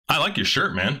I like your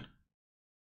shirt, man.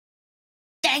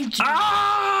 Thank you.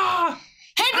 Ah!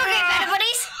 Hey, Pokemon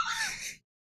buddies.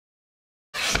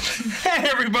 Hey,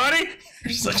 everybody.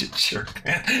 You're such a jerk,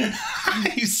 man.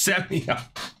 You set me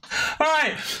up. All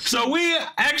right, so we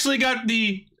actually got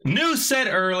the new set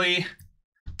early.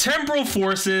 Temporal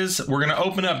Forces. We're going to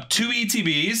open up 2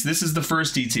 ETBs. This is the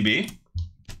first ETB.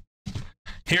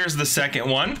 Here's the second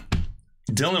one.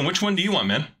 Dylan, which one do you want,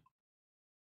 man?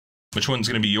 Which one's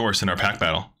going to be yours in our pack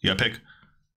battle? You got to pick.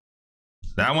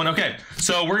 That one? Okay.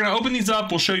 So we're going to open these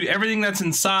up. We'll show you everything that's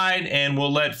inside, and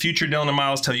we'll let future Dylan and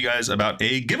Miles tell you guys about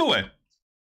a giveaway.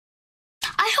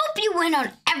 I hope you win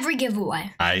on every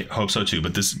giveaway. I hope so too,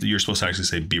 but this you're supposed to actually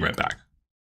say be right back.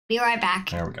 Be right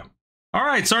back. There we go. All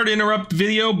right, sorry to interrupt the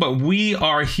video, but we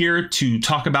are here to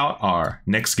talk about our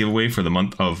next giveaway for the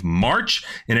month of March,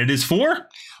 and it is for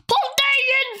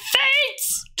Paldean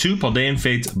Fates! 2 Paldean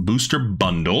Fates booster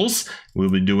bundles. We'll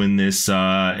be doing this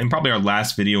in probably our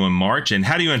last video in March. And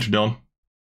how do you enter, Dylan?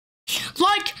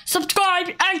 Like, subscribe,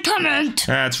 and comment.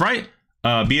 That's right.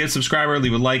 Be a subscriber,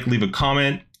 leave a like, leave a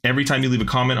comment. Every time you leave a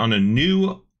comment on a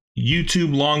new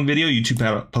YouTube long video,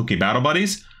 YouTube Poke Battle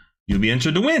Buddies, you'll be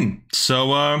entered to win.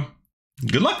 So,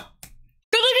 good luck.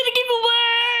 Good luck in the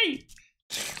giveaway.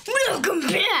 Welcome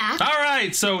back. All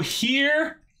right, so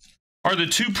here are the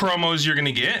 2 promos you're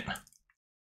gonna get.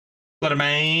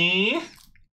 Letterman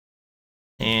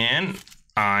and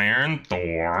Iron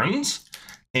Thorns,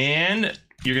 and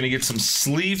you're gonna get some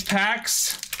sleeve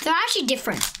packs. They're actually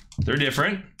different. They're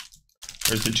different.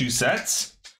 There's the 2 sets.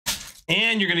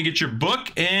 And you're gonna get your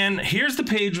book, and here's the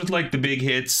page with like the big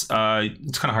hits. It's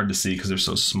kind of hard to see because they're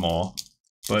so small,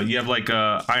 but you have like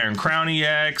Iron Crown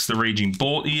EX, the Raging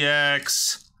Bolt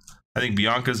EX. I think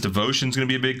Bianca's Devotion's gonna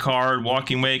be a big card,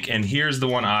 Walking Wake, and here's the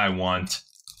one I want.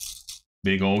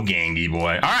 Big old Gangy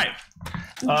boy. All right.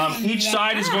 Each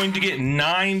side is going to get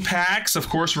 9 packs. Of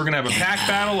course, we're gonna have a pack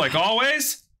battle like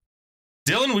always.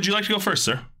 Dylan, would you like to go first,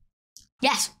 sir?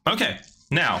 Yes. Okay.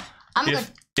 Now,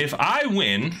 if I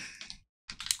win,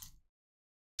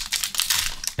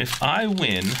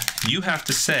 you have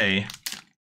to say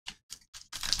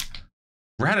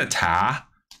Rattata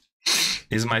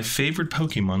is my favorite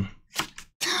Pokemon.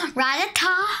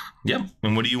 Rattata? Yep.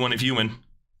 And what do you want if you win?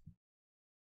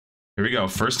 Here we go.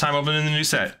 First time opening the new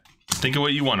set. Think of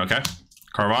what you want, okay?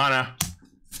 Carvana.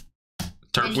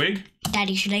 Turtwig.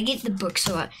 Daddy, should I get the book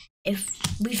so if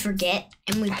we forget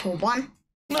and we pull one?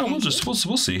 No, we'll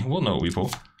see. We'll know what we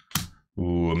pull.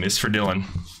 Ooh, a miss for Dylan.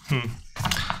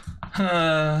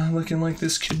 Looking like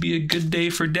this could be a good day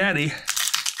for Daddy.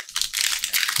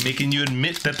 Making you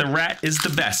admit that the rat is the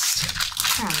best.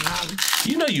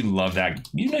 You know you love that.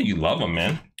 You know you love him,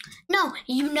 man. No,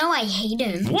 you know I hate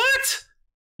him. What?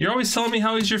 You're always telling me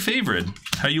how he's your favorite.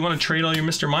 How you want to trade all your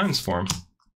Mr. Mimes for him.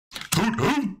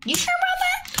 You sure about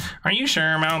that? Are you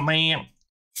sure about that?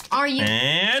 Are you?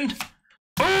 And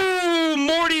oh,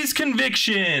 Morty's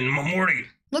Conviction. Morty.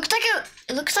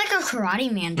 It looks like a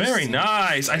Karate Man. Very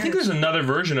nice. I think there's another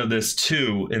version of this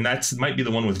too, and might be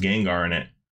the one with Gengar in it.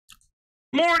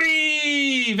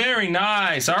 Morty! Very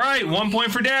nice. All right, 1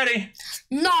 point for Daddy.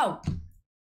 No.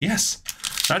 Yes,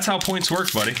 that's how points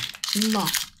work, buddy. No.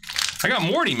 I got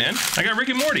Morty, man. I got Rick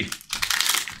and Morty.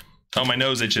 Oh, my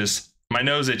nose itches. My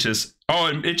nose itches. Oh,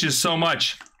 it itches so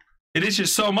much. It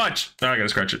itches so much. Now I gotta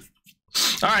scratch it.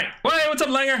 All right. Hey, what's up,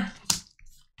 Langer?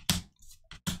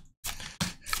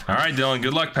 All right, Dylan.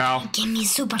 Good luck, pal. Give me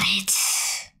super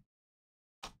hits.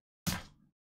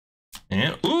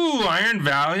 And ooh, Iron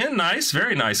Valiant. Nice.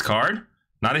 Very nice card.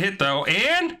 Not a hit, though.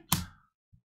 And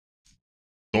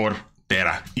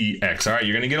Torterra EX. All right,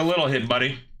 you're gonna get a little hit,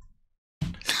 buddy.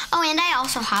 Oh, and I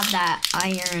also have that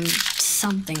Iron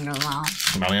something around.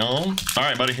 All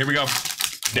right, buddy. Here we go.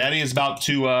 Daddy is about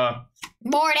to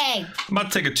Morty. I'm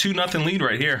about to take a 2-0 lead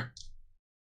right here.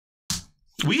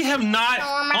 We have not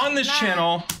on this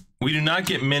channel. We do not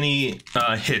get many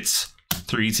hits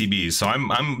through ETBs. So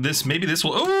maybe this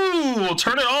will we'll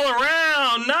turn it all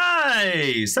around.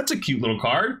 Nice. That's a cute little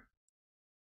card.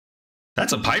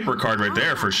 That's a Piper card right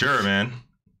there for sure, man.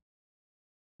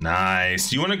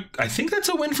 Nice. You want to? I think that's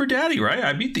a win for Daddy, right?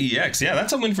 I beat the EX. Yeah,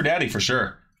 that's a win for Daddy for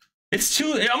sure. It's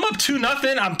 2. I'm up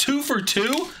 2-0. I'm 2 for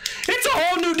 2. It's a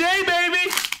whole new day,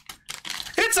 baby.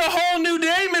 It's a whole new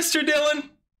day, Mr.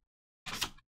 Dylan.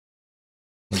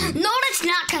 No, it's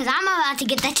not, because I'm about to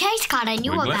get the chase card and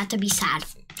you're about to be sad.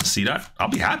 See that? I'll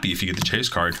be happy if you get the chase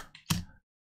card.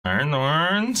 Iron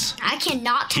Thorns. I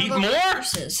cannot tell Heat the more?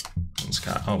 horses.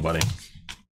 Oh, buddy.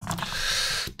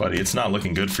 Buddy, it's not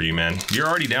looking good for you, man. You're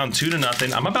already down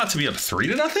 2-0. I'm about to be up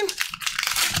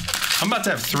 3-0. I'm about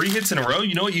to have 3 hits in a row.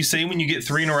 You know what you say when you get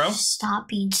 3 in a row? Stop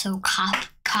being so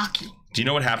cocky. Do you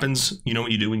know what happens? You know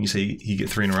what you do when you say you get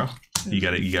 3 in a row? You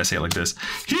gotta say it like this.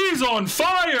 He's on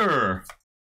fire!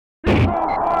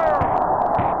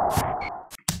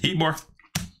 Eat more.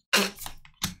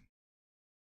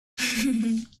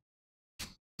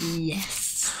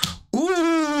 Yes. Ooh!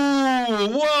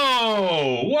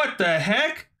 Whoa! What the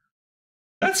heck?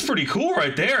 That's pretty cool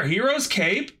right there. Hero's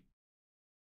cape.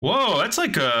 Whoa, that's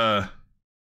like a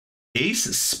ace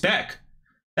spec.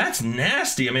 That's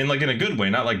nasty. I mean, like in a good way,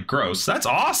 not like gross. That's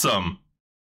awesome.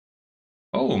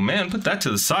 Oh man, put that to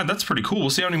the side. That's pretty cool. We'll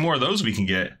see how many more of those we can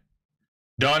get.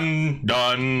 Done,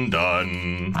 done,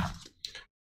 done.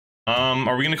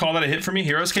 Are we gonna call that a hit for me?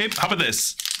 Hero's cape? How about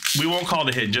this? We won't call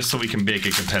it a hit just so we can make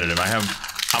it competitive.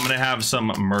 I'm gonna have some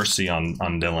mercy on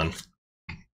Dylan.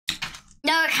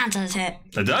 No, it counts as a hit.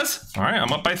 It does? All right,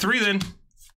 I'm up by 3 then.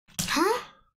 Huh?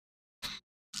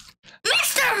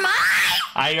 Mr. Mime!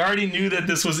 I already knew that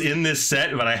this was in this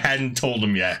set, but I hadn't told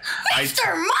him yet.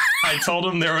 Mr. Mime! I told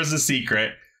him there was a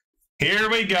secret. Here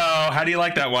we go. How do you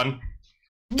like that one?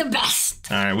 The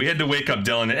best. All right, we had to wake up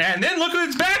Dylan. And then look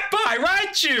who's back by,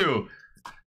 right you?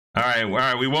 All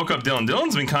right, we woke up Dylan.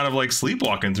 Dylan's been kind of like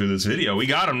sleepwalking through this video. We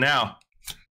got him now.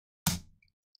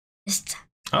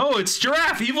 Oh, it's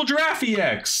Giraffe, Evil Giraffe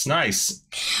EX. Nice.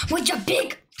 With your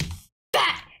big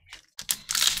fat.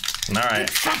 All right,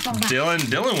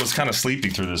 Dylan was kind of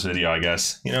sleeping through this video, I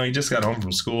guess. You know, he just got home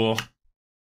from school.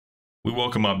 We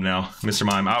woke him up now, Mr.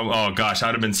 Mime. Oh gosh,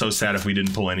 I'd have been so sad if we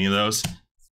didn't pull any of those.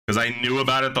 Because I knew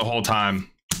about it the whole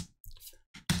time.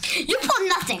 You pulled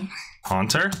nothing.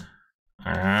 Haunter?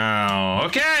 Oh,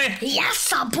 okay.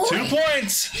 Yes, a boy. 2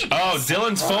 points. Oh,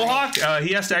 Dylan's full hawk?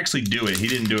 He has to actually do it. He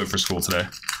didn't do it for school today.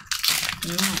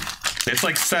 It's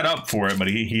like set up for it, but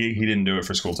he didn't do it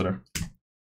for school today.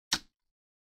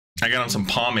 I got him some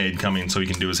pomade coming so he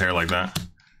can do his hair like that.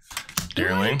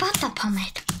 Darling. What about the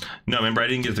pomade? No, remember, I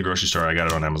didn't get it at the grocery store. I got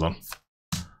it on Amazon.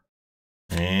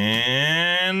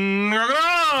 And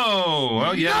go!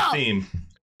 Well, you had a theme.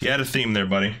 You had a theme there,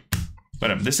 buddy.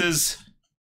 Whatever. This is...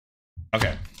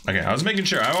 Okay. I was making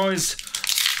sure.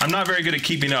 I'm not very good at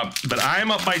keeping up, but I'm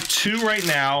up by 2 right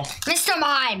now. Mr.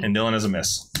 Mime. And Dylan has a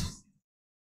miss.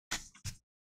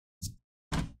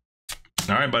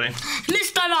 All right, buddy.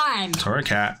 Mr. Mime. Tora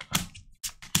Cat.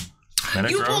 Metagross.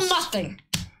 You pull nothing.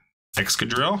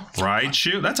 Excadrill.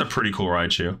 Raichu. That's a pretty cool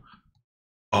Raichu.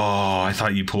 Oh, I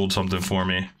thought you pulled something for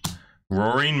me.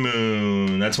 Roaring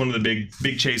Moon. That's one of the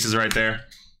big chases right there.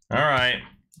 All right.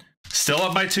 Still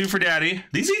up by 2 for Daddy.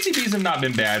 These ETBs have not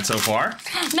been bad so far.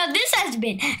 No, this has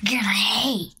been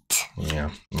great.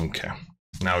 Yeah, okay.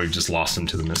 Now we've just lost him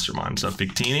to the Mr. Mime stuff.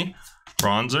 Victini,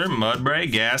 Bronzer, Mudbray,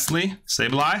 Ghastly,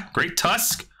 Sableye, Great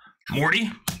Tusk, Morty.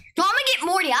 No, I'm gonna get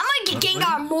Morty. I'm gonna get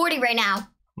Gengar and Morty right now.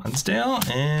 Mudsdale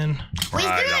and Wait, is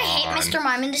there a hit Mr.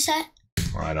 Mime in the set?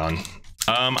 Right on.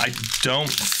 I don't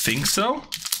think so.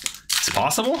 It's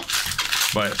possible,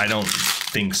 but I don't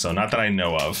think so. Not that I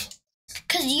know of.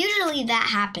 Because usually that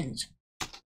happens.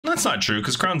 That's not true,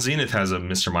 because Crown Zenith has a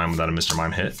Mr. Mime without a Mr.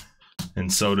 Mime hit.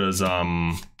 And so does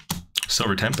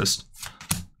Silver Tempest.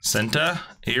 Senta,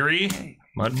 Eerie,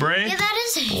 Mudbray. Yeah, that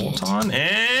is a hit. Bolton,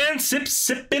 and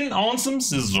sipping on some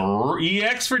Scissor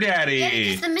EX for Daddy. Yeah,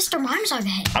 because the Mr. Mimes are the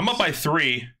hit. I'm up by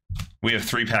 3. We have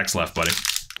 3 packs left, buddy.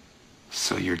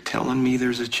 So you're telling me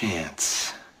there's a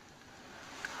chance?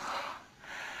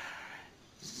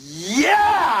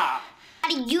 Yeah!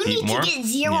 Daddy, you need to get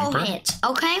 0 hits,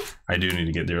 okay? I do need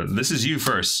to get 0. This is you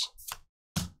first.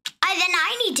 Then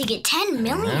I need to get 10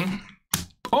 million.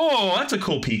 Oh, that's a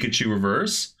cool Pikachu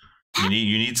reverse. You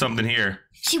need something here.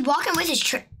 Is he walking with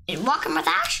walking with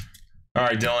Ash? All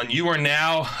right, Dylan, you are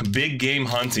now big game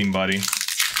hunting, buddy.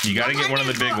 You got to get one of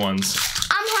the big ones.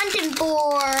 I'm hunting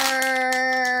for...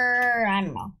 I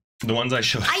don't know. The ones I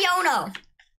showed. Iono.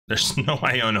 There's no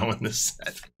Iono in this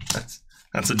set.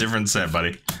 That's a different set,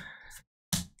 buddy.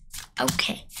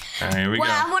 Okay. All right, here we go.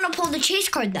 Well, I want to pull the chase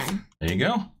card then. There you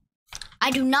go. I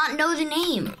do not know the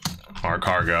name. Mark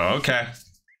Hargo. Okay.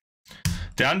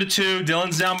 Down to 2.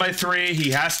 Dylan's down by 3. He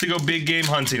has to go big game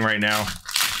hunting right now.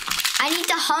 I need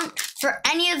to hunt for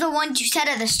any of the ones you said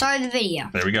at the start of the video.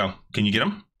 There we go. Can you get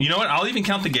them? You know what? I'll even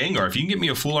count the Gengar. If you can get me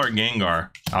a full art Gengar,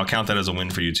 I'll count that as a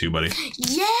win for you too, buddy.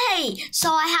 Yay!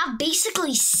 So I have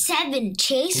basically 7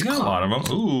 chase cards. You got a lot of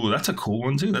them. Ooh, that's a cool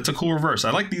one too. That's a cool reverse.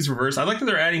 I like these reverse. I like that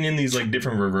they're adding in these like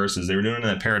different reverses. They were doing it in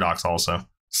that Paradox also.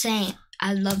 Same.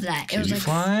 I love that. It was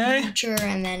like future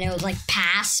and then it was like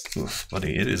past. Oof,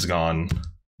 buddy, it is gone.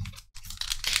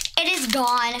 It is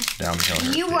gone.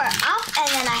 Downhill. You were up and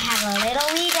then I had a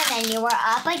little lead and then you were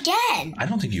up again. I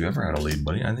don't think you ever had a lead,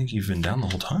 buddy. I think you've been down the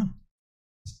whole time.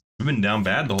 You've been down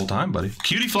bad the whole time, buddy.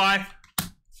 Cutie Fly.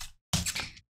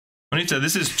 Bonita,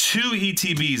 this is 2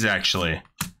 ETBs actually.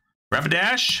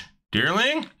 Rapidash,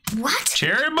 Deerling, What?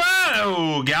 Cherry Bomb,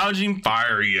 oh, Gouging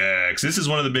Fire EX. This is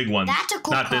one of the big ones. That's a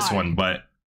cool Not this card. one, but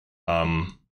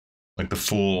like the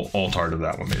full alt art of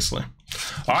that one, basically.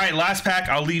 All right, last pack.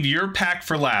 I'll leave your pack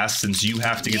for last since you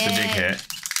have to get the big hit.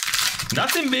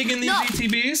 Nothing big in these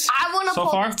ETBs I want to so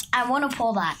pull far. this. I want to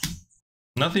pull that.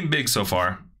 Nothing big so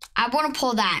far. I want to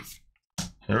pull that.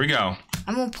 Here we go.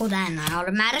 I'm gonna pull that and I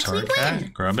automatically win.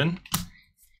 Grubbin.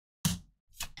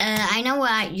 I know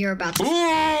what you're about to say.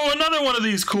 Ooh, another one of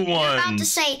these cool You're about to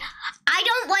ones. say, I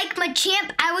don't like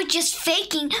Machamp. I was just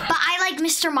faking, but I like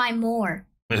Mr. Mime more.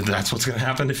 That's what's gonna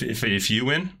happen if you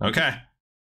win. Okay,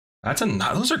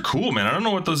 those are cool, man. I don't know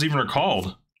what those even are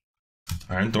called.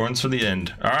 Iron Thorns for the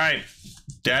end. All right,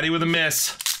 Daddy with a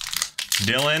miss.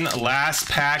 Dylan, last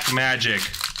pack magic.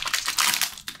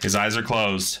 His eyes are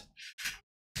closed.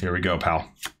 Here we go, pal.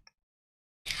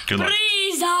 Good luck.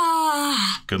 Frieza!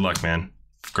 Good luck, man.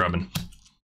 Grubbin.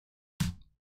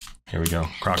 Here we go.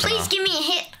 Crocodile. Please give me a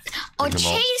hit or Think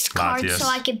about chase card Latias. so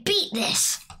I can beat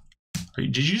this.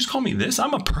 Did you just call me this?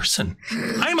 I'm a person.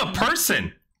 I'm a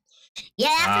person. Yeah,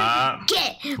 that's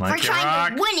what you get like for it, trying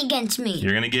Rock. to win against me.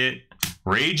 You're gonna get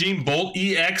Raging Bolt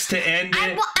EX to end I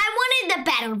it. wanted the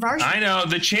better version. I know.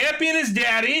 The champion is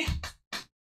Daddy.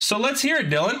 So let's hear it,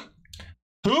 Dylan.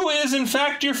 Who is, in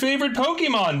fact, your favorite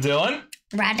Pokemon, Dylan?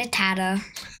 Rattata.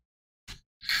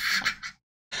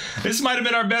 This might have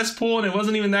been our best pool, and it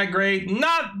wasn't even that great.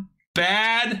 Not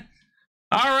bad.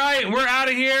 All right, we're out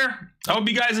of here. I hope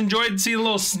you guys enjoyed seeing a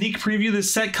little sneak preview.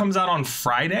 This set comes out on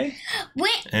Friday.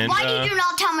 Wait, And, why did you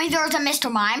not tell me there was a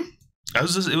Mr. Mime? It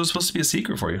was supposed to be a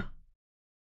secret for you.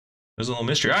 It was a little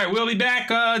mystery. All right, we'll be back.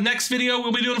 Next video,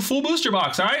 we'll be doing a full booster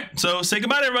box. All right, so say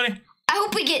goodbye to everybody. I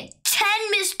hope we get 10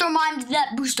 Mr. Mimes in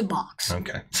that booster box.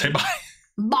 Okay, say bye.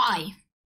 Bye.